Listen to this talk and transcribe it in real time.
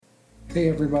Hey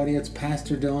everybody, it's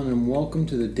Pastor Dylan and welcome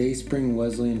to the Dayspring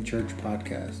Wesleyan Church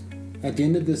podcast. At the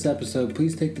end of this episode,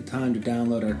 please take the time to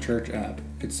download our church app.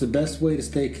 It's the best way to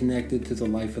stay connected to the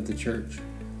life of the church.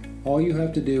 All you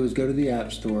have to do is go to the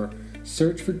App Store,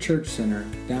 search for Church Center,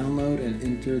 download and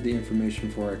enter the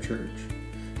information for our church.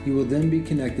 You will then be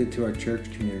connected to our church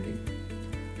community.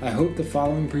 I hope the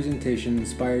following presentation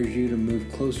inspires you to move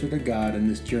closer to God in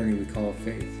this journey we call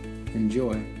faith.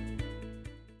 Enjoy.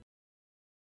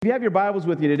 If you have your Bibles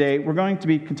with you today, we're going to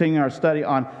be continuing our study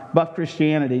on Buff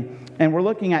Christianity, and we're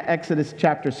looking at Exodus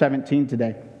chapter 17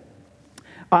 today.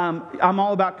 I'm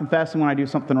all about confessing when I do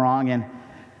something wrong, and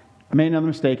I made another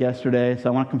mistake yesterday,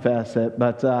 so I want to confess it.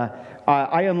 But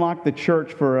I unlocked the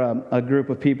church for a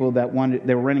group of people that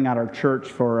they were renting out our church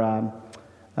for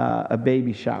a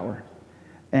baby shower.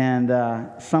 And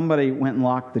somebody went and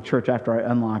locked the church after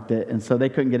I unlocked it, and so they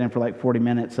couldn't get in for like 40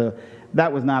 minutes, so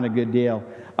that was not a good deal.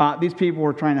 These people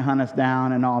were trying to hunt us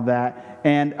down and all that,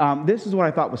 and this is what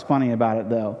I thought was funny about it,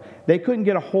 though. They couldn't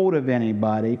get a hold of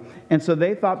anybody, and so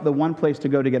they thought the one place to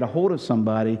go to get a hold of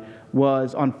somebody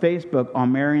was on Facebook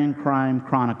on Marion Crime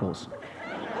Chronicles,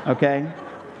 okay?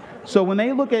 So when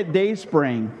they look at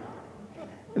Dayspring,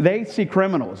 they see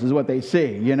criminals is what they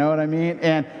see, you know what I mean?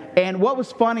 And what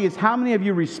was funny is how many of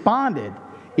you responded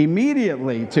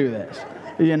immediately to this,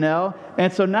 you know?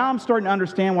 And so now I'm starting to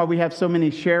understand why we have so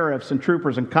many sheriffs and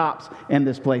troopers and cops in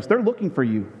this place. They're looking for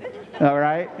you, all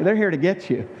right? They're here to get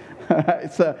you.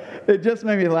 So it just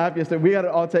made me laugh yesterday. We got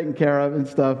it all taken care of and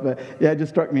stuff, but yeah, it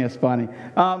just struck me as funny.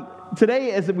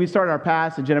 Today, as we start our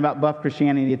passage and about Buff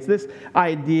Christianity, it's this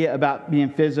idea about being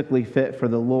physically fit for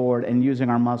the Lord and using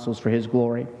our muscles for His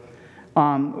glory.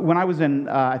 When I was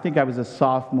I think I was a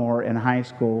sophomore in high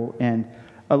school, and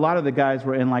a lot of the guys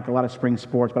were in like a lot of spring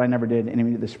sports, but I never did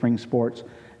any of the spring sports.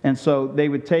 And so they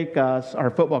would take us, our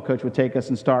football coach would take us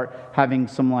and start having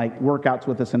some like workouts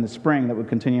with us in the spring that would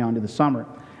continue on to the summer.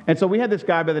 And so we had this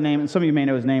guy by the name, and some of you may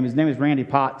know his name. His name is Randy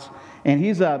Potts, and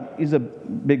he's a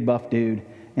big buff dude.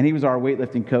 And he was our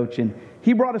weightlifting coach, and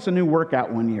he brought us a new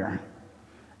workout one year.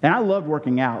 And I loved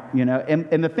working out, you know.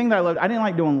 And the thing that I loved, I didn't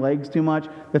like doing legs too much.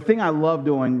 The thing I loved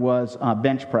doing was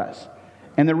bench press.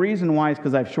 And the reason why is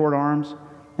because I have short arms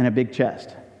and a big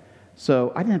chest.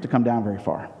 So I didn't have to come down very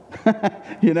far.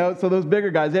 You know, so those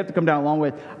bigger guys, they have to come down a long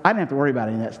way. I didn't have to worry about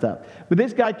any of that stuff. But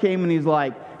this guy came and he's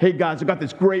like, hey guys, I got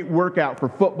this great workout for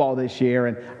football this year.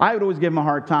 And I would always give him a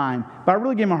hard time. But I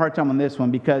really gave him a hard time on this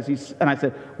one because and I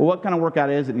said, well, what kind of workout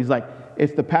is it? And he's like,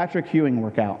 it's the Patrick Ewing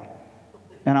workout.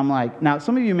 And I'm like, now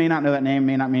some of you may not know that name,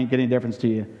 may not make any difference to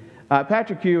you.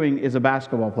 Patrick Ewing is a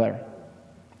basketball player.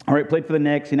 All right, played for the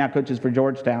Knicks. He now coaches for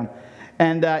Georgetown.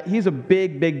 And he's a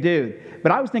big, big dude.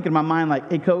 But I was thinking in my mind like,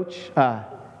 hey coach,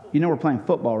 you know we're playing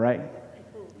football, right?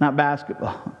 Not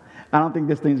basketball. I don't think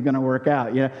this thing's going to work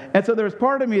out, you know? And so there was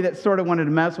part of me that sort of wanted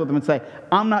to mess with him and say,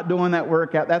 I'm not doing that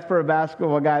workout. That's for a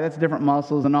basketball guy. That's different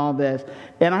muscles and all this.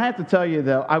 And I have to tell you,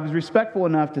 though, I was respectful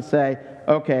enough to say,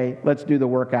 okay, let's do the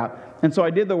workout. And so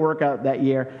I did the workout that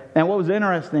year. And what was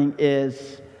interesting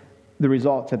is the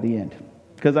results at the end,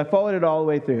 because I followed it all the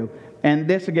way through. And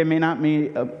this, again, may not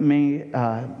mean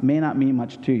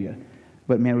much to you,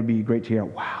 but, man, it would be great to hear,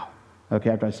 wow. Okay,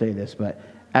 after I say this, but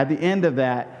at the end of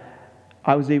that,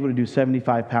 I was able to do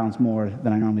 75 pounds more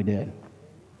than I normally did.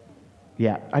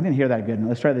 Yeah, I didn't hear that good.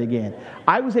 Let's try that again.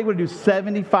 I was able to do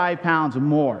 75 pounds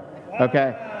more.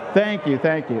 Okay, thank you.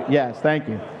 Yes, thank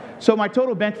you. So my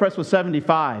total bench press was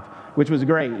 75, which was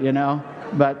great, you know.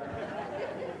 But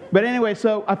anyway,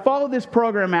 so I followed this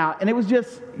program out, and it was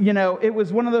just, you know, it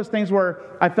was one of those things where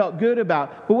I felt good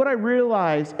about. But what I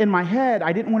realized in my head,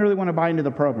 I didn't really want to buy into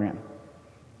the program.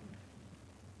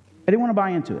 I didn't want to buy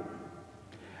into it.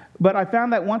 But I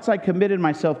found that once I committed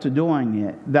myself to doing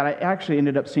it, that I actually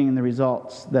ended up seeing the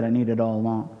results that I needed all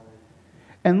along.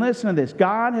 And listen to this.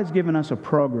 God has given us a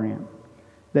program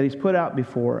that He's put out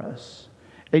before us.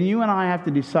 And you and I have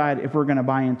to decide if we're going to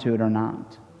buy into it or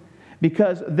not.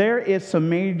 Because there is some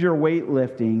major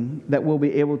weightlifting that we'll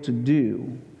be able to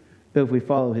do if we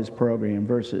follow His program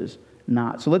versus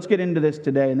not. So let's get into this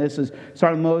today, and this is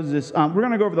starting with Moses. We're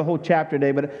going to go over the whole chapter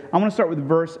today, but I want to start with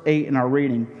verse 8 in our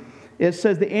reading. It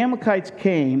says, the Amalekites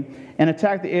came and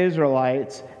attacked the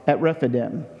Israelites at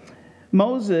Rephidim.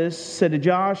 Moses said to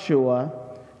Joshua,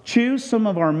 choose some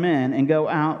of our men and go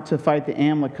out to fight the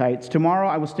Amalekites. Tomorrow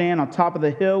I will stand on top of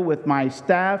the hill with my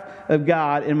staff of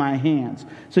God in my hands.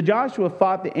 So Joshua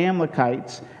fought the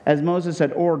Amalekites as Moses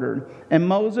had ordered. And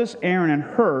Moses, Aaron, and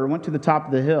Hur went to the top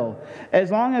of the hill.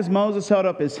 As long as Moses held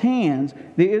up his hands,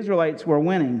 the Israelites were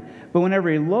winning. But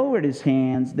whenever he lowered his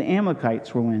hands, the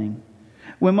Amalekites were winning.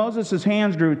 When Moses'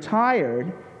 hands grew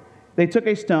tired, They took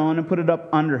a stone and put it up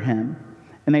under him,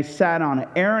 and they sat on it.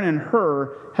 Aaron and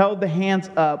Hur held the hands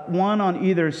up, one on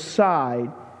either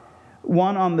side,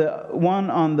 one on the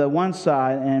one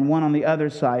side and one on the other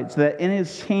side, so that in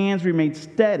his hands remained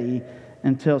steady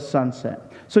until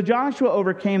sunset. So Joshua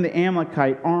overcame the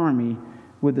Amalekite army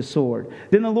with the sword.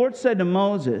 Then the Lord said to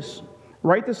Moses,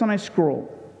 "Write this on a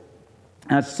scroll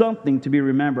as something to be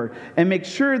remembered, and make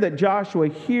sure that Joshua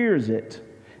hears it,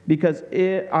 because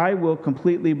I will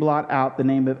completely blot out the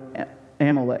name of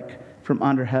Amalek from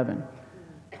under heaven."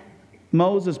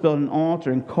 Moses built an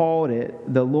altar and called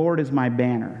it, "The Lord is my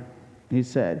banner," he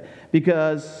said,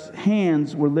 because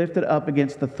hands were lifted up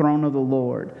against the throne of the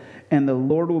Lord, and the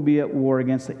Lord will be at war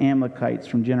against the Amalekites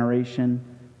from generation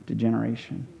to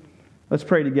generation. Let's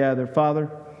pray together. Father,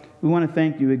 we want to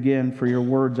thank you again for your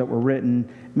words that were written.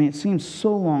 I mean, it seems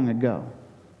so long ago,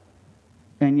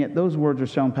 and yet those words are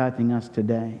still impacting us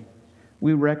today.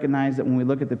 We recognize that when we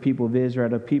look at the people of Israel,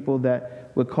 the people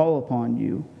that would call upon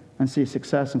you and see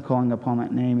success in calling upon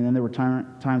that name, and then there were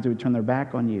times they would turn their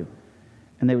back on you,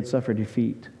 and they would suffer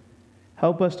defeat.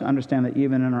 Help us to understand that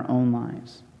even in our own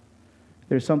lives,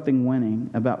 there's something winning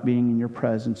about being in your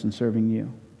presence and serving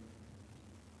you.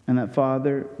 And that,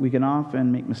 Father, we can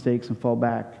often make mistakes and fall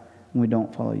back when we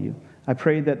don't follow you. I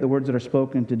pray that the words that are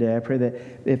spoken today, I pray that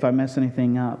if I mess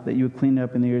anything up, that you would clean it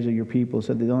up in the ears of your people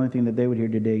so that the only thing that they would hear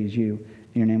today is you.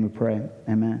 In your name we pray.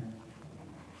 Amen.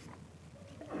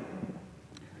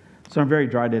 So I'm very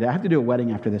dry today. I have to do a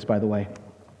wedding after this, by the way.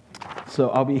 So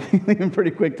I'll be leaving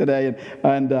pretty quick today,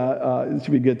 and it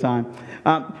should be a good time.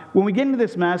 When we get into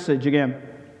this message, again,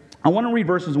 I want to read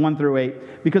verses 1 through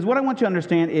 8, because what I want you to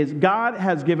understand is God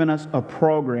has given us a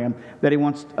program that he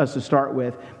wants us to start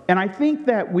with. And I think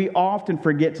that we often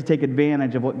forget to take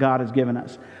advantage of what God has given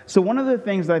us. So one of the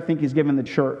things that I think he's given the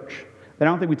church that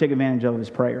I don't think we take advantage of is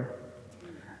prayer.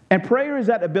 And prayer is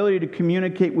that ability to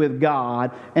communicate with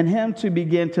God and him to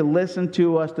begin to listen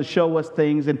to us, to show us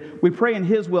things. And we pray in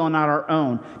his will and not our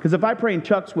own. Because if I pray in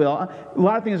Chuck's will, a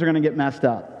lot of things are going to get messed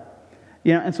up.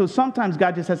 You know, and so sometimes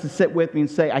God just has to sit with me and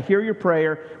say, I hear your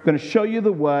prayer, I'm going to show you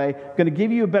the way, I'm going to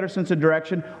give you a better sense of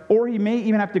direction, or he may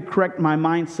even have to correct my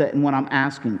mindset in what I'm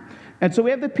asking. And so we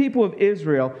have the people of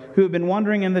Israel who have been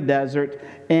wandering in the desert,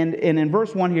 and in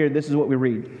verse 1 here, this is what we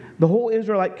read. The whole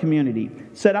Israelite community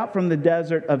set out from the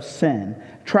desert of Sin,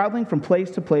 traveling from place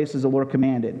to place as the Lord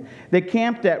commanded. They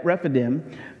camped at Rephidim,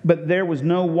 but there was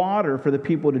no water for the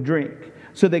people to drink.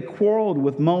 So they quarreled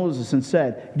with Moses and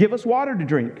said, "Give us water to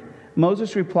drink."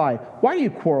 Moses replied, "Why do you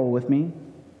quarrel with me?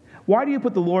 Why do you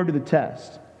put the Lord to the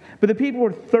test?" But the people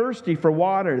were thirsty for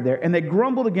water there, and they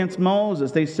grumbled against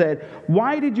Moses. They said,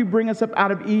 "Why did you bring us up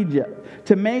out of Egypt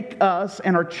to make us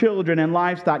and our children and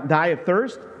livestock die of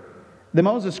thirst?" Then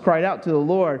Moses cried out to the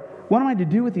Lord, "What am I to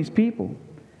do with these people?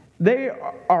 They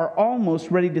are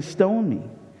almost ready to stone me."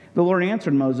 The Lord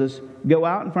answered Moses, "Go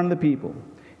out in front of the people.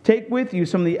 Take with you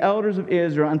some of the elders of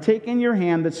Israel, and take in your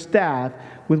hand the staff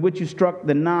with which you struck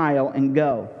the Nile, and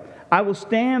go. I will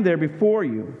stand there before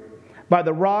you by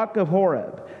the rock of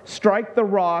Horeb. Strike the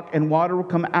rock, and water will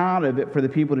come out of it for the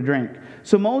people to drink."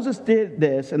 So Moses did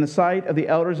this in the sight of the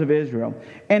elders of Israel.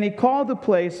 And he called the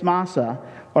place Massah,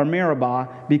 or Meribah,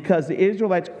 because the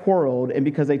Israelites quarreled, and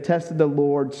because they tested the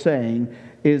Lord, saying,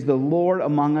 "Is the Lord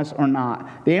among us or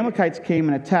not?" The Amalekites came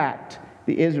and attacked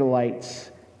the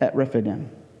Israelites at Rephidim.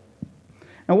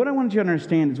 Now, what I want you to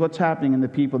understand is what's happening in the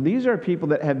people. These are people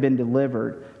that have been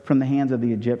delivered from the hands of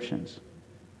the Egyptians.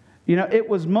 You know, it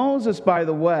was Moses, by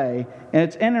the way, and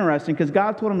it's interesting because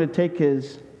God told him to take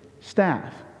his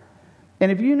staff.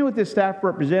 And if you knew what this staff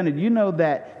represented, you know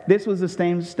that this was the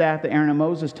same staff that Aaron and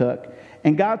Moses took.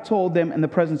 And God told them in the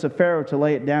presence of Pharaoh to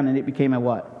lay it down, and it became a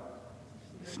what?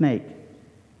 Snake.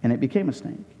 And it became a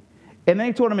snake. And then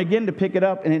he told him again to pick it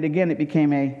up, and it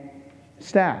became a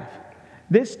staff.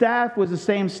 This staff was the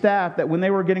same staff that when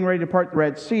they were getting ready to part the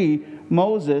Red Sea,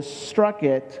 Moses struck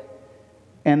it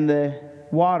and the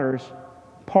waters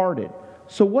parted.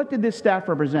 So what did this staff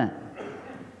represent?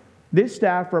 This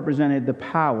staff represented the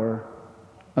power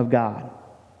of God.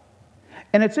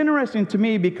 And it's interesting to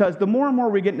me because the more and more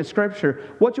we get into Scripture,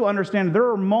 what you'll understand, there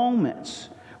are moments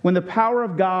when the power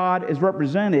of God is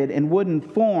represented in wooden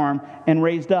form and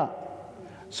raised up.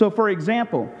 So for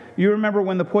example, you remember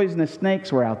when the poisonous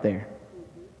snakes were out there.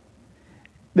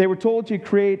 They were told to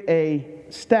create a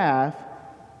staff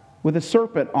with a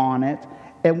serpent on it.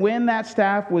 And when that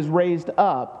staff was raised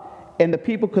up and the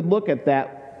people could look at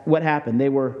that, what happened? They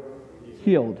were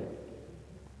healed.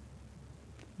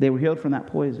 They were healed from that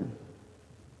poison.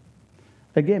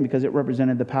 Again, because it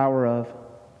represented the power of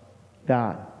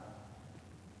God.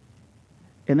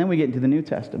 And then we get into the New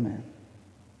Testament.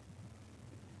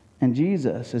 And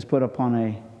Jesus is put upon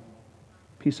a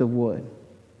piece of wood,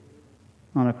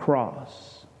 on a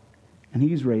cross, and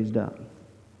he's raised up.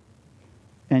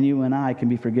 And you and I can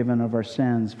be forgiven of our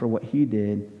sins for what he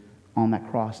did on that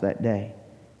cross that day.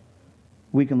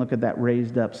 We can look at that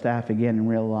raised up staff again and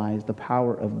realize the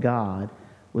power of God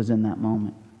was in that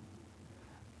moment.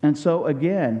 And so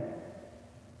again,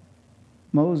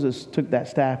 Moses took that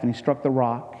staff and he struck the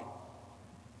rock,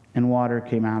 and water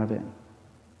came out of it.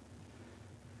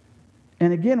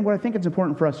 And again, what I think it's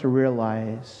important for us to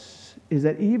realize is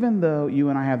that even though you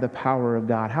and I have the power of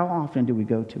God, how often do we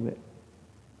go to it?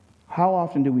 How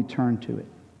often do we turn to it?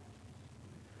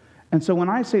 And so when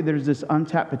I say there's this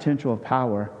untapped potential of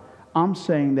power, I'm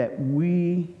saying that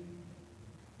we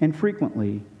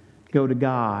infrequently go to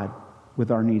God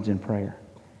with our needs in prayer.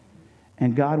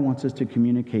 And God wants us to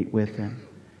communicate with him.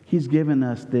 He's given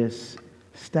us this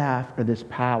staff or this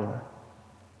power,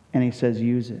 and he says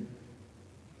use it.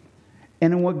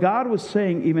 And in what God was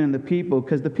saying even in the people,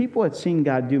 because the people had seen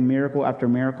God do miracle after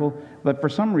miracle, but for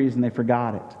some reason they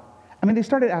forgot it. I mean, they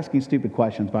started asking stupid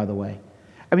questions, by the way.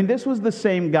 I mean, this was the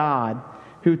same God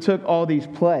who took all these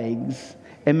plagues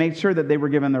and made sure that they were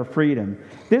given their freedom.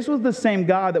 This was the same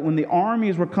God that when the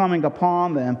armies were coming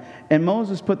upon them and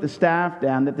Moses put the staff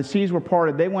down, that the seas were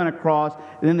parted, they went across,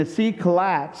 and then the sea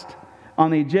collapsed on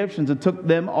the Egyptians and took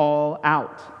them all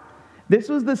out. This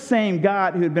was the same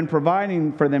God who had been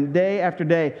providing for them day after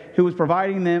day, who was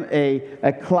providing them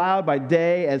a cloud by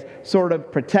day as sort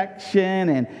of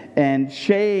protection and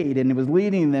shade, and it was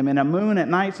leading them, and a moon at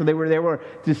night, so they were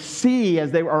to see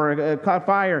as they were, or a cloud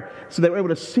fire, so they were able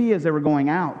to see as they were going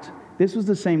out. This was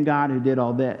the same God who did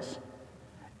all this.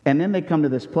 And then they come to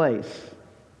this place,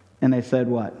 and they said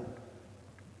what?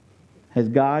 Has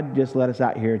God just let us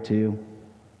out here to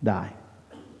die?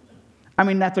 I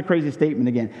mean, that's a crazy statement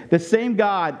again. The same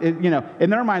God, in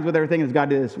their minds, what they were thinking is God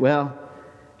did this. Well,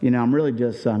 I'm really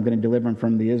just I'm going to deliver them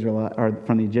from the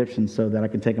from the Egyptians so that I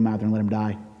can take them out there and let them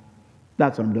die.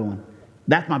 That's what I'm doing.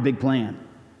 That's my big plan.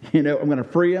 I'm going to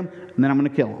free them and then I'm going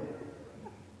to kill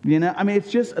them. I mean,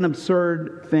 it's just an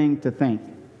absurd thing to think.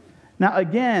 Now,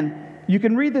 again, you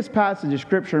can read this passage of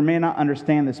Scripture and may not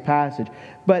understand this passage,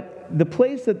 but the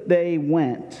place that they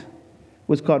went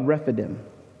was called Rephidim,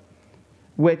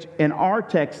 which in our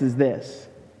text is this.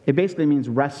 It basically means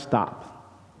rest stop.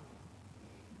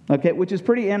 Okay, which is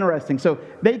pretty interesting. So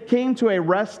they came to a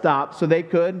rest stop so they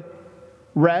could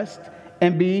rest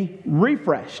and be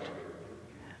refreshed.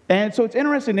 And so it's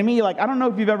interesting to me, like, I don't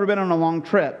know if you've ever been on a long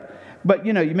trip, but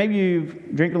maybe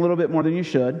you've drank a little bit more than you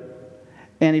should,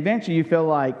 and eventually you feel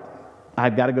like,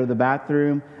 I've got to go to the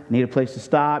bathroom, I need a place to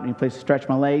stop, I need a place to stretch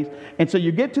my legs. And so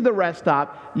you get to the rest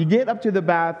stop, you get up to the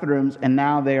bathrooms, and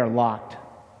now they are locked.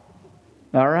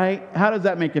 All right? How does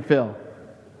that make you feel?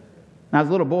 Now, as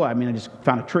a little boy, I just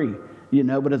found a tree,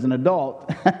 but as an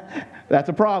adult, that's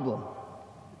a problem.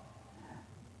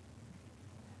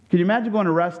 Can you imagine going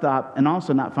to a rest stop and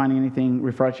also not finding anything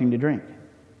refreshing to drink?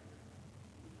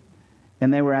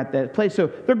 And they were at that place. So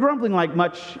they're grumbling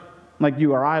much like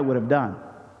you or I would have done.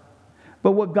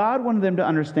 But what God wanted them to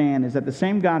understand is that the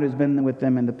same God who's been with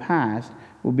them in the past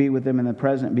will be with them in the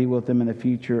present, be with them in the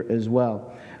future as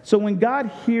well. So when God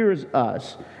hears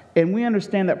us and we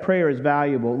understand that prayer is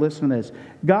valuable, listen to this.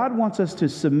 God wants us to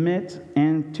submit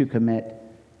and to commit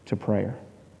to prayer.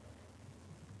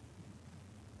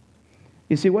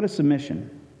 You see, what is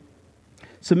submission?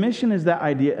 Submission is that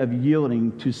idea of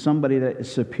yielding to somebody that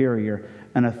is superior,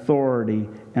 an authority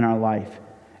in our life.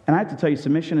 And I have to tell you,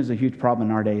 submission is a huge problem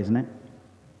in our day, isn't it?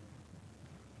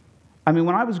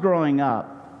 When I was growing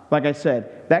up, like I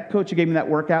said, that coach who gave me that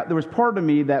workout, there was part of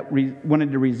me that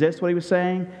wanted to resist what he was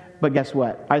saying, but guess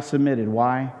what? I submitted.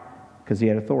 Why? Because he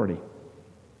had authority.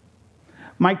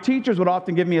 My teachers would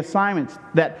often give me assignments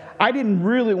that I didn't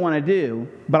really want to do,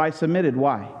 but I submitted.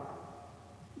 Why?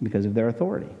 Because of their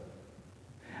authority.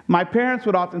 My parents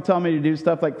would often tell me to do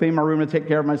stuff like clean my room and take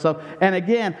care of myself. And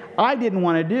again, I didn't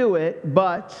want to do it,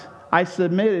 but I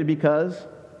submitted because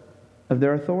of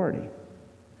their authority.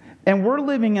 And we're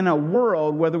living in a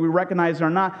world, whether we recognize it or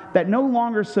not, that no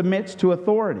longer submits to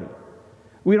authority.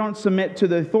 We don't submit to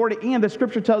the authority. And the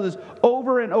Scripture tells us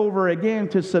over and over again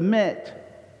to submit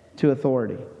to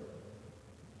authority.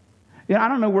 I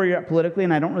don't know where you're at politically,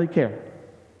 and I don't really care.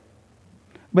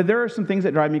 But there are some things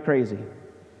that drive me crazy.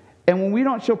 And when we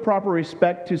don't show proper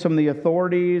respect to some of the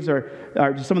authorities or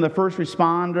to some of the first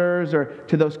responders or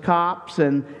to those cops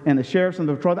and the sheriffs and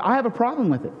the patrol, I have a problem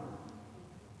with it.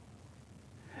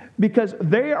 Because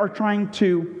they are trying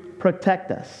to protect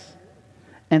us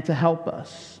and to help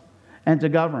us and to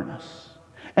govern us.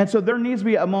 And so there needs to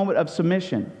be a moment of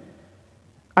submission.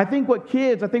 I think what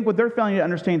they're failing to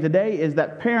understand today is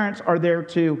that parents are there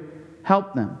to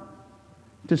help them,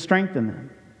 to strengthen them.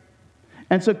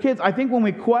 And so kids, I think when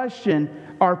we question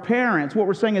our parents, what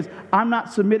we're saying is, I'm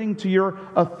not submitting to your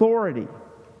authority.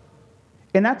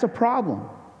 And that's a problem,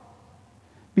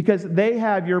 because they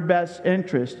have your best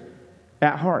interest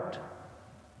at heart.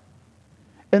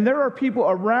 And there are people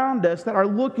around us that are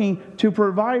looking to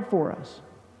provide for us.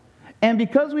 And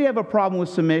because we have a problem with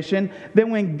submission,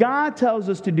 then when God tells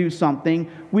us to do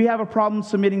something, we have a problem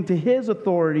submitting to His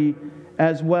authority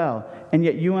as well. And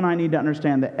yet you and I need to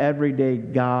understand that every day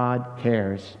God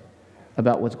cares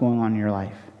about what's going on in your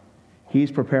life.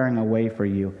 He's preparing a way for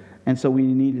you. And so we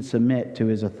need to submit to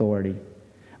His authority.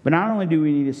 But not only do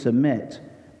we need to submit,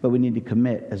 but we need to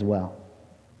commit as well.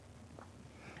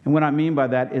 And what I mean by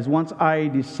that is, once I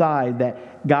decide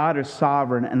that God is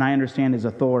sovereign and I understand His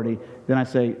authority, then I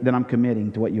say, then I'm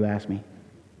committing to what you asked me.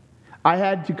 I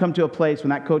had to come to a place when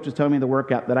that coach was telling me the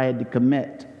workout that I had to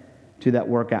commit to that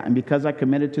workout. And because I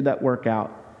committed to that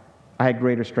workout, I had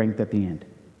greater strength at the end.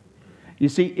 You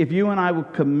see, if you and I will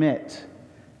commit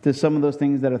to some of those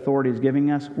things that authority is giving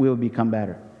us, we will become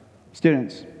better.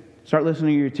 Students, start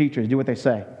listening to your teachers. Do what they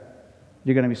say.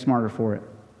 You're going to be smarter for it.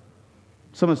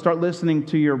 Someone start listening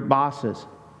to your bosses,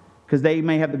 because they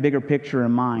may have the bigger picture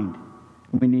in mind.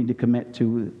 We need to commit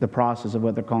to the process of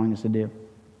what they're calling us to do.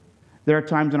 There are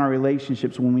times in our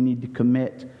relationships when we need to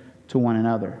commit to one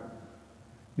another,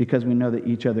 because we know that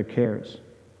each other cares.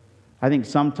 I think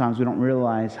sometimes we don't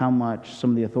realize how much some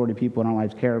of the authority people in our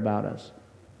lives care about us.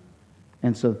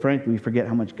 And so frankly, we forget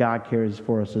how much God cares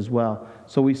for us as well.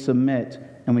 So we submit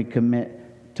and we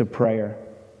commit to prayer.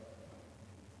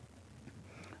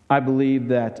 I believe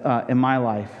that in my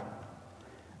life,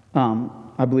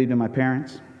 I believed in my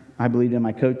parents, I believed in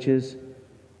my coaches,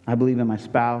 I believed in my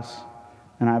spouse,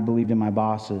 and I believed in my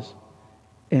bosses.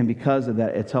 And because of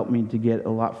that, it's helped me to get a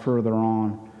lot further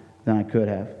on than I could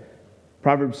have.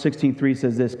 Proverbs 16:3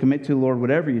 says this: commit to the Lord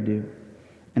whatever you do,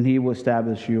 and He will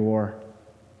establish your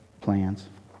plans.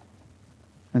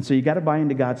 And so you got to buy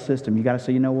into God's system. You got to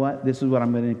say, you know what? This is what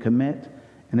I'm going to commit,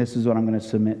 and this is what I'm going to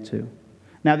submit to.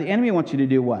 Now, the enemy wants you to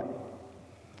do what?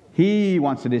 He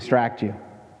wants to distract you.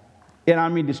 And I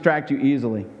mean distract you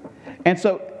easily. And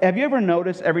so, have you ever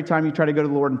noticed every time you try to go to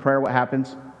the Lord in prayer, what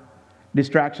happens?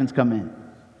 Distractions come in.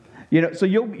 You know, so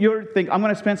you'll think, I'm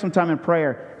going to spend some time in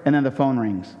prayer, and then the phone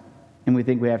rings, and we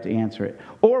think we have to answer it.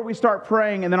 Or we start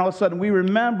praying, and then all of a sudden we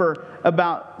remember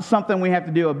about something we have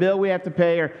to do, a bill we have to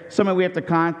pay, or someone we have to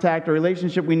contact, a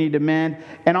relationship we need to mend,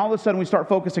 and all of a sudden we start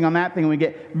focusing on that thing, and we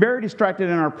get very distracted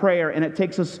in our prayer, and it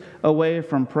takes us away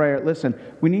from prayer. Listen,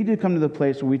 we need to come to the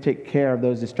place where we take care of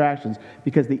those distractions,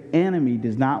 because the enemy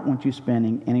does not want you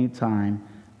spending any time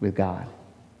with God.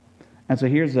 And so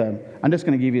I'm just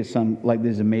going to give you some, like,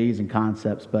 these amazing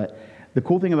concepts, but the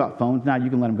cool thing about phones now, you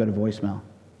can let them go to voicemail.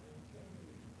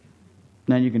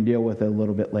 Then you can deal with it a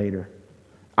little bit later.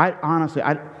 I honestly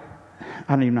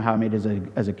don't even know how I made it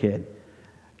as a kid.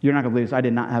 You're not going to believe this. I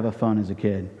did not have a phone as a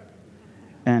kid.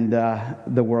 And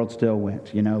the world still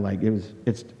went, you know, like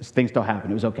things still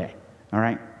happen. It was okay. All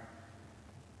right?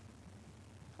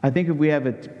 I think if we have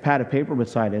a pad of paper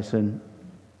beside us and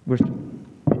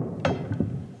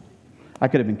I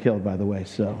could have been killed, by the way,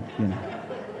 so, you know,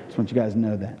 just want you guys to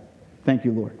know that. Thank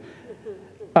you, Lord.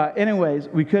 Anyways,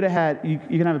 we could have had, you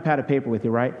can have a pad of paper with you,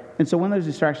 right? And so when those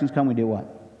distractions come, we do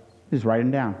what? Just write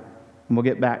them down. And we'll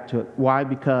get back to it. Why?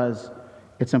 Because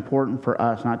it's important for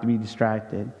us not to be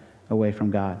distracted away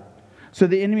from God. So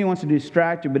the enemy wants to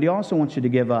distract you, but he also wants you to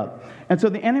give up. And so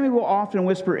the enemy will often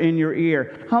whisper in your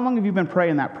ear, how long have you been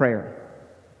praying that prayer?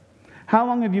 How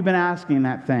long have you been asking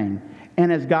that thing?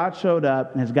 And as God showed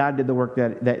up, and as God did the work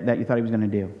that you thought He was going to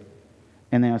do,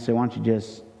 and then I'll say, why don't you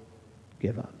just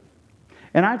give up?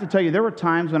 And I have to tell you, there were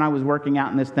times when I was working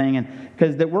out in this thing, and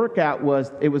because the workout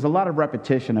was a lot of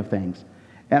repetition of things.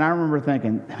 And I remember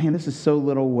thinking, man, this is so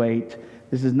little weight.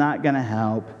 This is not going to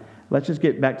help. Let's just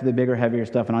get back to the bigger, heavier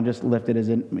stuff, and I'll just lift it a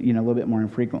little bit more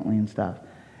infrequently and stuff.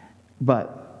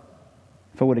 But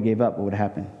if I would have gave up, what would have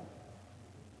happened?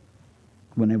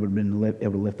 Wouldn't able to been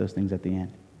able to lift those things at the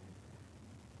end.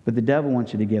 But the devil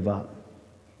wants you to give up,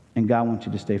 and God wants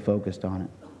you to stay focused on it.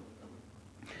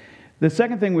 The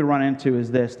second thing we run into is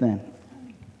this then.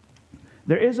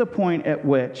 There is a point at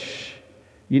which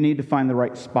you need to find the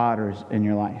right spotters in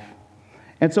your life.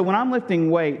 And so when I'm lifting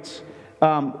weights,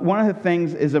 one of the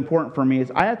things is important for me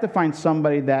is I have to find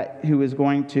somebody who is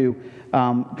going to,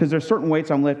 because there's certain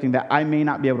weights I'm lifting that I may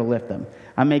not be able to lift them.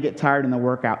 I may get tired in the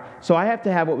workout. So I have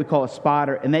to have what we call a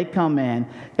spotter, and they come in,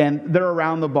 and they're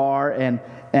around the bar, and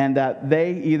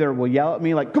they either will yell at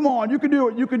me like, come on, you can do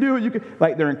it, you can do it, you can,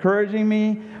 like they're encouraging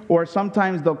me, or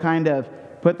sometimes they'll kind of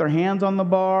put their hands on the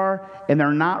bar, and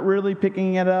they're not really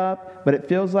picking it up, but it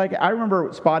feels like, I remember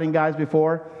spotting guys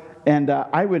before, and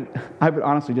I would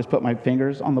honestly just put my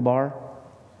fingers on the bar,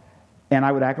 and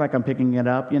I would act like I'm picking it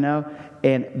up,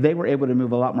 and they were able to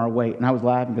move a lot more weight, and I was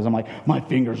laughing because I'm like, my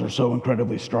fingers are so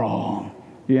incredibly strong,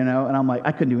 and I'm like,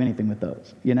 I couldn't do anything with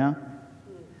those,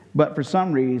 But for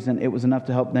some reason, it was enough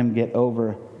to help them get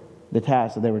over the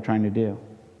task that they were trying to do.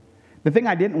 The thing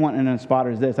I didn't want in a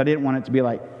spotter is this. I didn't want it to be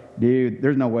like, dude,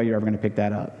 there's no way you're ever going to pick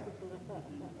that up.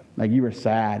 Like, you were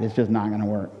sad. It's just not going to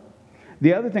work.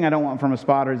 The other thing I don't want from a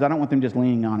spotter is I don't want them just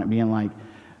leaning on it, being like,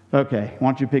 okay, why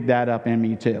don't you pick that up and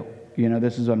me too?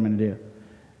 This is what I'm going to do.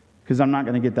 Because I'm not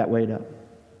going to get that weight up.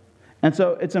 And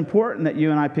so it's important that you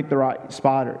and I pick the right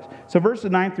spotters. So verses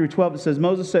 9 through 12, it says,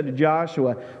 Moses said to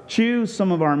Joshua, choose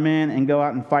some of our men and go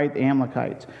out and fight the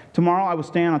Amalekites. Tomorrow I will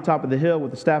stand on top of the hill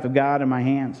with the staff of God in my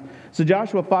hands. So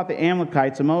Joshua fought the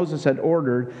Amalekites, and Moses had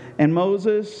ordered, and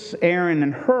Moses, Aaron,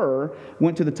 and Hur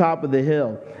went to the top of the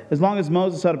hill. As long as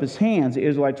Moses held up his hands, the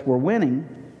Israelites were winning.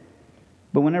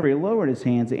 But whenever he lowered his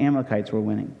hands, the Amalekites were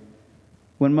winning.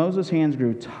 When Moses' hands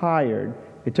grew tired,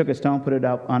 he took a stone, put it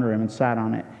up under him, and sat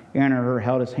on it. Aaron and Hur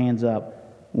held his hands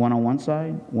up, one on one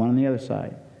side, one on the other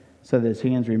side, so that his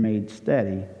hands remained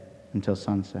steady until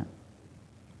sunset.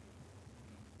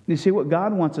 You see, what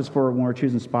God wants us for when we're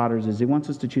choosing spotters is He wants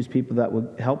us to choose people that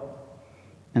will help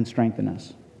and strengthen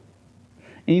us.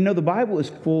 And the Bible is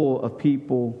full of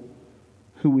people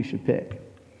who we should pick.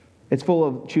 It's full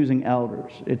of choosing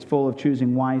elders. It's full of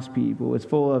choosing wise people. It's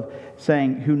full of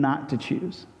saying who not to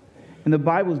choose. And the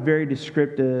Bible is very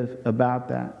descriptive about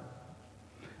that.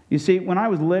 You see, when I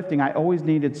was lifting, I always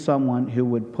needed someone who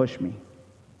would push me.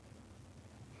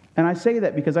 And I say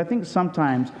that because I think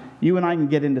sometimes you and I can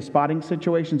get into spotting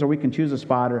situations, or we can choose a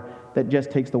spotter that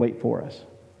just takes the weight for us.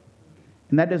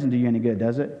 And that doesn't do you any good,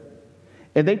 does it?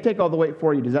 If they take all the weight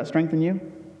for you, does that strengthen you?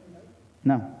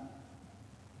 No.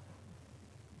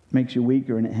 It makes you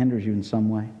weaker, and it hinders you in some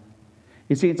way.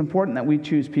 You see, it's important that we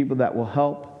choose people that will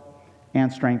help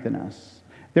and strengthen us.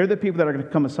 They're the people that are going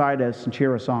to come beside us and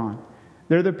cheer us on.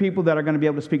 They're the people that are going to be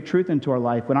able to speak truth into our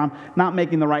life. When I'm not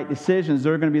making the right decisions,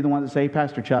 they're going to be the ones that say,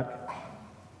 Pastor Chuck,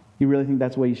 you really think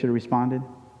that's the way you should have responded?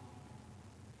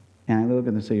 And I look at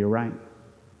them and say, you're right.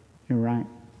 You're right.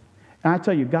 And I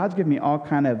tell you, God's given me all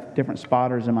kind of different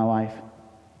spotters in my life.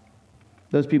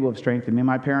 Those people have strengthened me.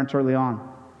 My parents early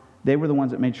on, they were the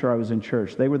ones that made sure I was in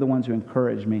church. They were the ones who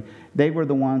encouraged me. They were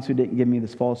the ones who didn't give me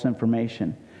this false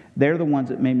information. They're the ones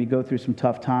that made me go through some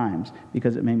tough times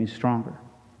because it made me stronger.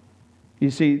 You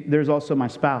see, there's also my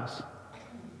spouse,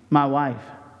 my wife.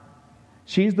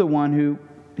 She's the one who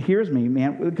hears me,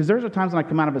 man, because there's times when I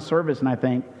come out of a service and I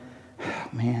think, oh,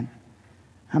 man,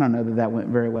 I don't know that went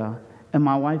very well. And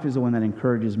my wife is the one that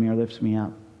encourages me or lifts me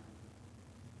up.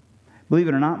 Believe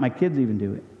it or not, my kids even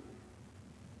do it.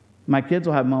 My kids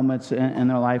will have moments in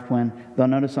their life when they'll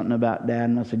notice something about Dad,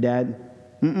 and they'll say, Dad,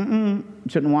 you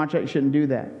shouldn't watch that, you shouldn't do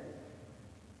that.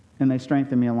 And they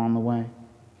strengthen me along the way.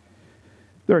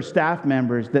 There are staff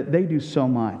members that they do so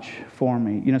much for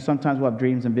me. Sometimes we'll have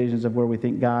dreams and visions of where we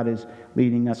think God is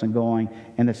leading us and going,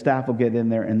 and the staff will get in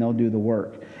there and they'll do the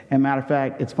work. And matter of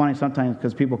fact, it's funny sometimes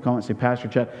because people come and say, Pastor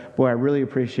Chuck, boy, I really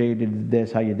appreciated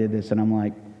this, how you did this. And I'm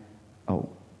like, oh,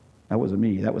 that wasn't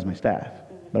me, that was my staff.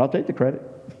 But I'll take the credit.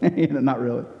 Not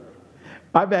really.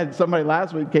 I've had somebody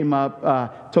last week came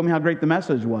up, told me how great the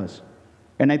message was.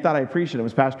 And they thought I appreciated it. It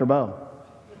was Pastor Bo.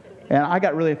 And I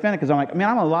got really offended because I'm like, man,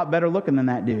 I'm a lot better looking than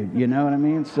that dude. You know what I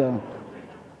mean? So,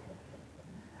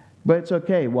 but it's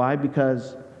okay. Why?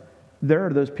 Because there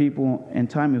are those people in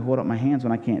time who hold up my hands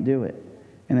when I can't do it.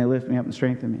 And they lift me up and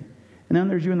strengthen me. And then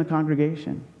there's you in the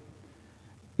congregation.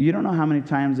 You don't know how many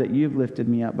times that you've lifted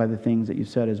me up by the things that you've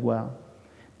said as well.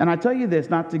 And I tell you this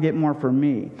not to get more for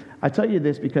me. I tell you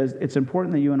this because it's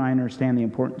important that you and I understand the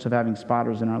importance of having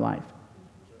spotters in our life.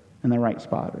 And the right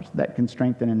spotters that can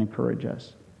strengthen and encourage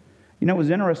us. What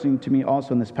was interesting to me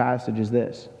also in this passage is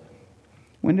this.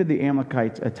 When did the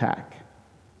Amalekites attack?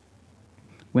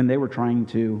 When they were trying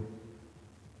to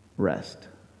rest.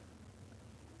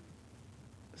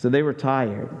 So they were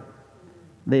tired.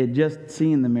 They had just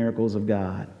seen the miracles of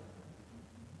God.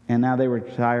 And now they were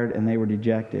tired and they were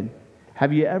dejected.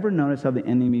 Have you ever noticed how the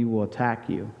enemy will attack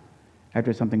you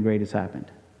after something great has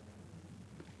happened?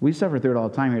 We suffer through it all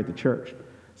the time here at the church.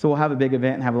 So we'll have a big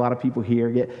event and have a lot of people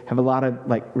here, have a lot of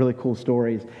like really cool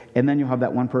stories, and then you'll have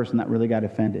that one person that really got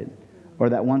offended, or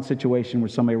that one situation where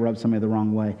somebody rubbed somebody the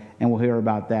wrong way, and we'll hear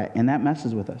about that, and that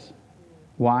messes with us.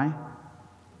 Why?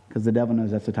 Because the devil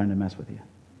knows that's the time to mess with you.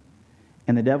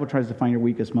 And the devil tries to find your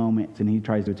weakest moments, and he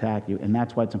tries to attack you, and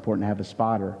that's why it's important to have a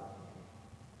spotter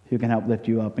who can help lift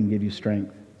you up and give you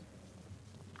strength.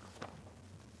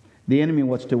 The enemy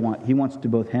he wants to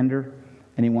both hinder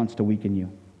and he wants to weaken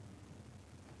you.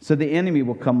 So the enemy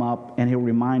will come up and he'll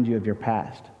remind you of your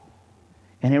past.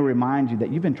 And he'll remind you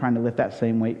that you've been trying to lift that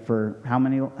same weight for how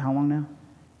long now?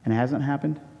 And it hasn't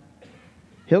happened?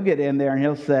 He'll get in there and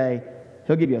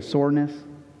he'll give you a soreness.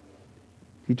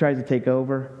 He tries to take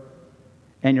over.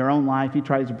 In your own life, he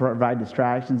tries to provide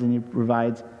distractions, and he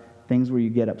provides things where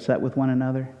you get upset with one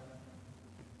another.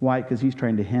 Why? Because he's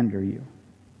trying to hinder you.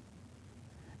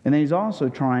 And then he's also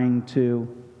trying to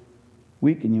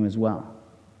weaken you as well.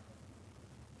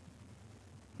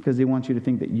 Because he wants you to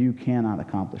think that you cannot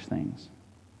accomplish things.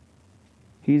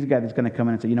 He's the guy that's going to come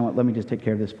in and say, you know what, let me just take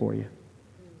care of this for you.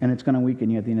 And it's going to weaken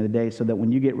you at the end of the day so that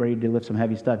when you get ready to lift some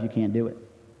heavy stuff, you can't do it.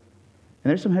 And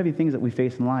there's some heavy things that we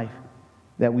face in life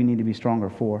that we need to be stronger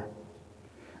for.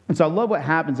 And so I love what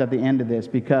happens at the end of this,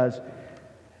 because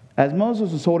as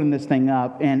Moses was holding this thing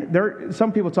up, and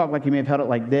some people talk like he may have held it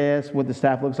like this, what the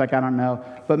staff looks like, I don't know.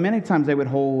 But many times they would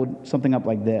hold something up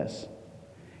like this.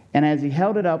 And as he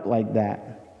held it up like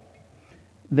that,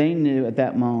 they knew at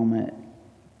that moment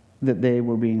that they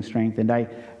were being strengthened. I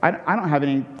don't have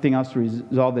anything else to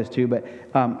resolve this to, but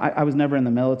I was never in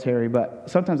the military, but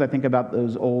sometimes I think about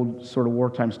those old sort of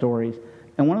wartime stories.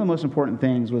 And one of the most important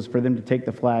things was for them to take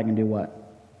the flag and do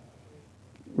what?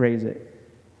 Raise it.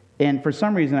 And for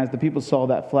some reason, as the people saw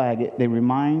that flag, they were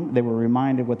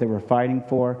reminded what they were fighting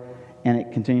for, and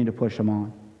it continued to push them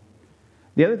on.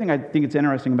 The other thing I think it's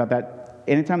interesting about that,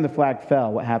 anytime the flag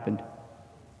fell, what happened?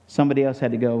 Somebody else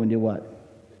had to go and do what?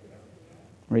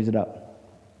 Raise it up.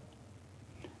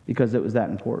 Because it was that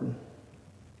important.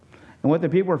 And what the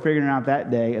people were figuring out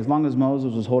that day, as long as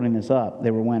Moses was holding this up,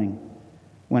 they were winning.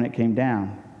 When it came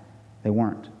down, they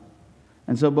weren't.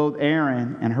 And so both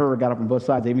Aaron and Hur got up on both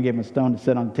sides. They even gave him a stone to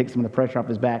sit on to take some of the pressure off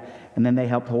his back. And then they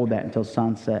helped hold that until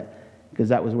sunset, because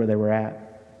that was where they were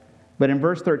at. But in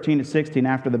verse 13 to 16,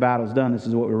 after the battle's done, this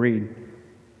is what we read.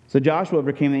 So Joshua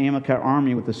overcame the Amalekite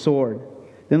army with the sword.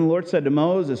 Then the Lord said to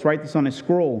Moses, write this on a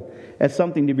scroll as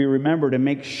something to be remembered, and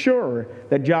make sure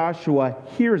that Joshua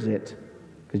hears it.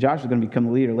 Because Joshua's going to become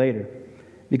the leader later.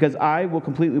 Because I will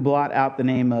completely blot out the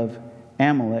name of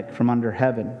Amalek from under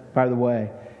heaven. By the way,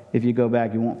 if you go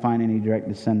back, you won't find any direct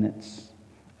descendants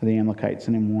of the Amalekites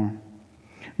anymore.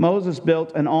 Moses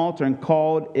built an altar and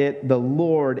called it, "The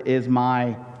Lord is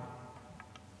my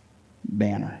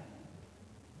banner."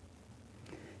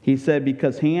 He said,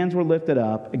 because hands were lifted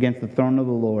up against the throne of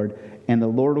the Lord, and the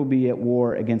Lord will be at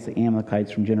war against the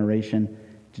Amalekites from generation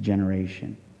to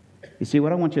generation. You see,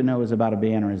 what I want you to know is about a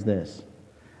banner is this.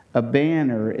 A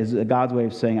banner is God's way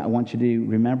of saying, I want you to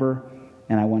remember,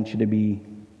 and I want you to be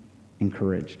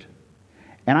encouraged.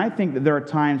 And I think that there are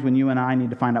times when you and I need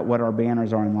to find out what our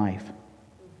banners are in life.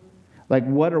 Like,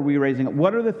 what are we raising up?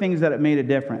 What are the things that have made a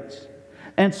difference?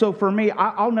 And so for me,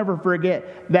 I'll never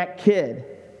forget that kid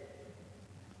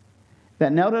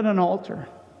that knelt at an altar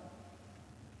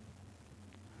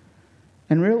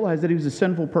and realized that he was a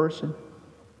sinful person.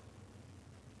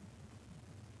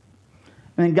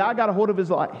 And then God got a hold of his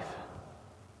life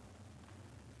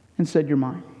and said, you're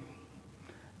mine.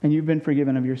 And you've been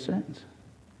forgiven of your sins.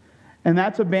 And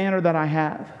that's a banner that I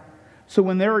have. So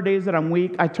when there are days that I'm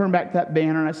weak, I turn back to that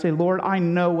banner and I say, Lord, I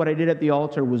know what I did at the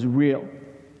altar was real.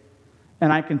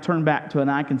 And I can turn back to it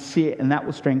and I can see it, and that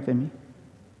will strengthen me.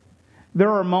 There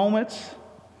are moments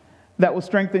that will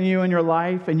strengthen you in your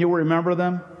life, and you'll remember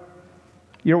them.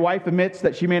 Your wife admits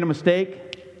that she made a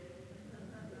mistake.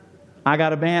 I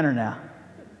got a banner now.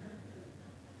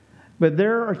 But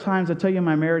there are times, I tell you, in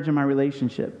my marriage and my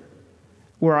relationship,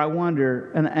 where I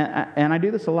wonder, and I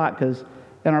do this a lot, because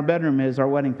in our bedroom is our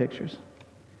wedding pictures.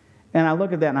 And I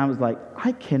look at that and I was like,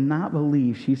 I cannot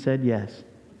believe she said yes.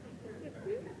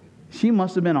 She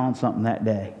must have been on something that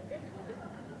day.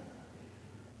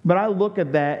 But I look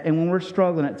at that, and when we're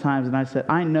struggling at times, and I said,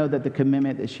 I know that the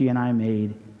commitment that she and I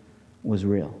made was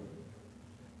real.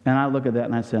 And I look at that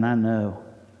and I said, I know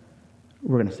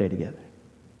we're going to stay together.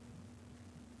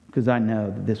 Because I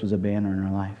know that this was a banner in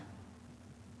our life.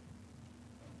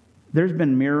 There's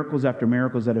been miracles after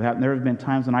miracles that have happened. There have been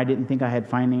times when I didn't think I had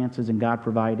finances and God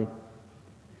provided.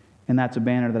 And that's a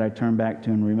banner that I turn back to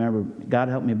and remember, God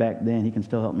helped me back then. He can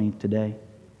still help me today.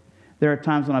 There are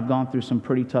times when I've gone through some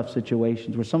pretty tough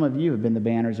situations where some of you have been the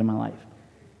banners in my life.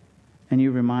 And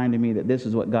you reminded me that this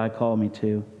is what God called me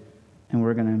to, and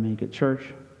we're going to make it. Church,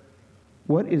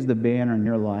 what is the banner in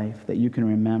your life that you can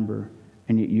remember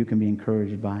and you can be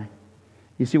encouraged by?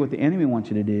 You see, what the enemy wants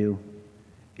you to do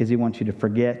is he wants you to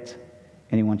forget,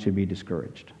 and he wants you to be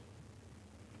discouraged.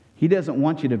 He doesn't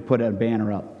want you to put a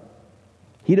banner up.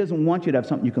 He doesn't want you to have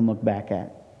something you can look back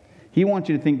at. He wants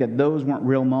you to think that those weren't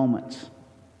real moments.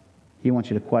 He wants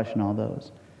you to question all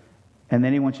those. And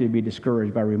then he wants you to be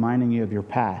discouraged by reminding you of your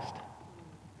past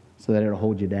so that it'll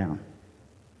hold you down.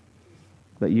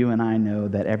 But you and I know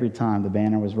that every time the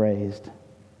banner was raised,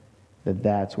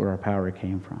 that's where our power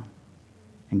came from.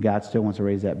 And God still wants to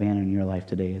raise that banner in your life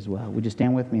today as well. Would you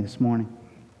stand with me this morning?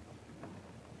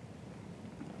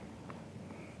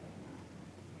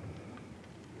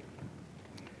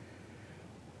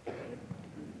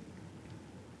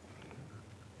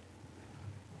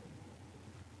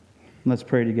 Let's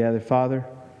pray together. Father,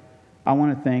 I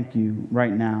want to thank you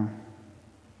right now.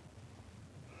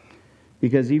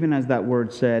 Because even as that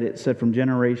word said, it said from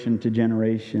generation to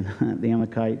generation, the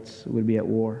Amalekites would be at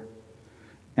war.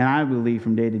 And I believe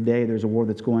from day to day there's a war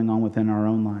that's going on within our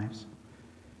own lives.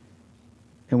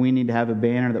 And we need to have a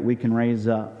banner that we can raise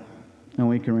up and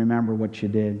we can remember what you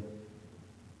did.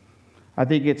 I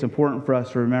think it's important for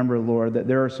us to remember, Lord, that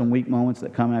there are some weak moments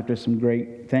that come after some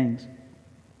great things.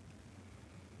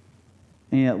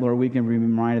 And yet, Lord, we can be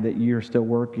reminded that you're still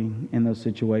working in those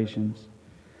situations.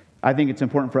 I think it's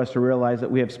important for us to realize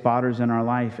that we have spotters in our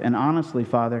life. And honestly,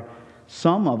 Father,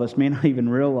 some of us may not even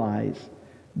realize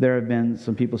there have been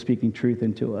some people speaking truth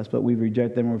into us, but we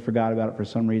reject them or we forgot about it for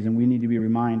some reason. We need to be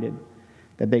reminded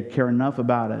that they care enough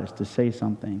about us to say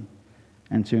something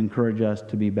and to encourage us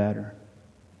to be better.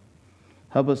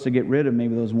 Help us to get rid of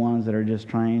maybe those ones that are just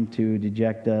trying to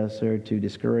deject us or to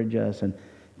discourage us and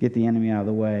get the enemy out of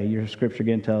the way. Your scripture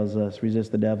again tells us,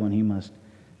 resist the devil and he must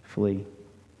flee.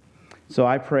 So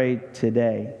I pray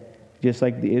today, just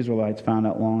like the Israelites found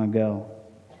out long ago,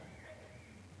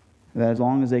 that as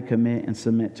long as they commit and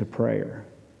submit to prayer,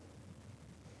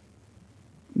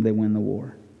 they win the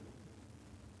war.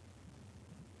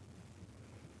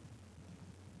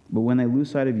 But when they lose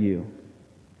sight of you,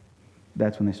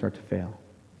 that's when they start to fail.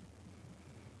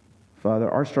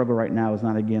 Father, our struggle right now is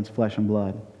not against flesh and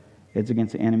blood. It's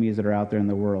against the enemies that are out there in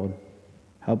the world.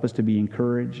 Help us to be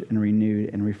encouraged and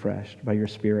renewed and refreshed by your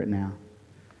Spirit now.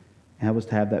 And help us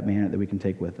to have that banner that we can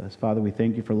take with us. Father, we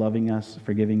thank you for loving us,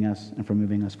 forgiving us, and for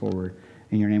moving us forward.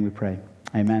 In your name we pray.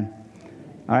 Amen.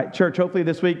 All right, church, hopefully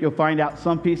this week you'll find out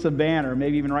some piece of banner,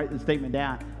 maybe even write the statement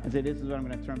down and say, this is what I'm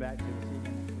going to turn back to this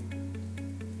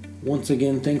evening. Once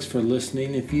again, thanks for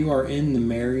listening. If you are in the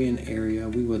Marion area,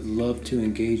 we would love to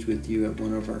engage with you at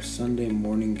one of our Sunday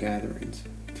morning gatherings.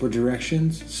 For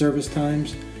directions, service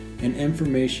times, and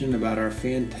information about our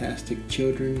fantastic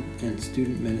children and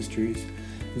student ministries,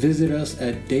 visit us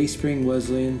at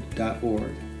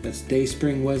dayspringwesleyan.org. That's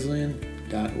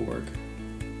dayspringwesleyan.org.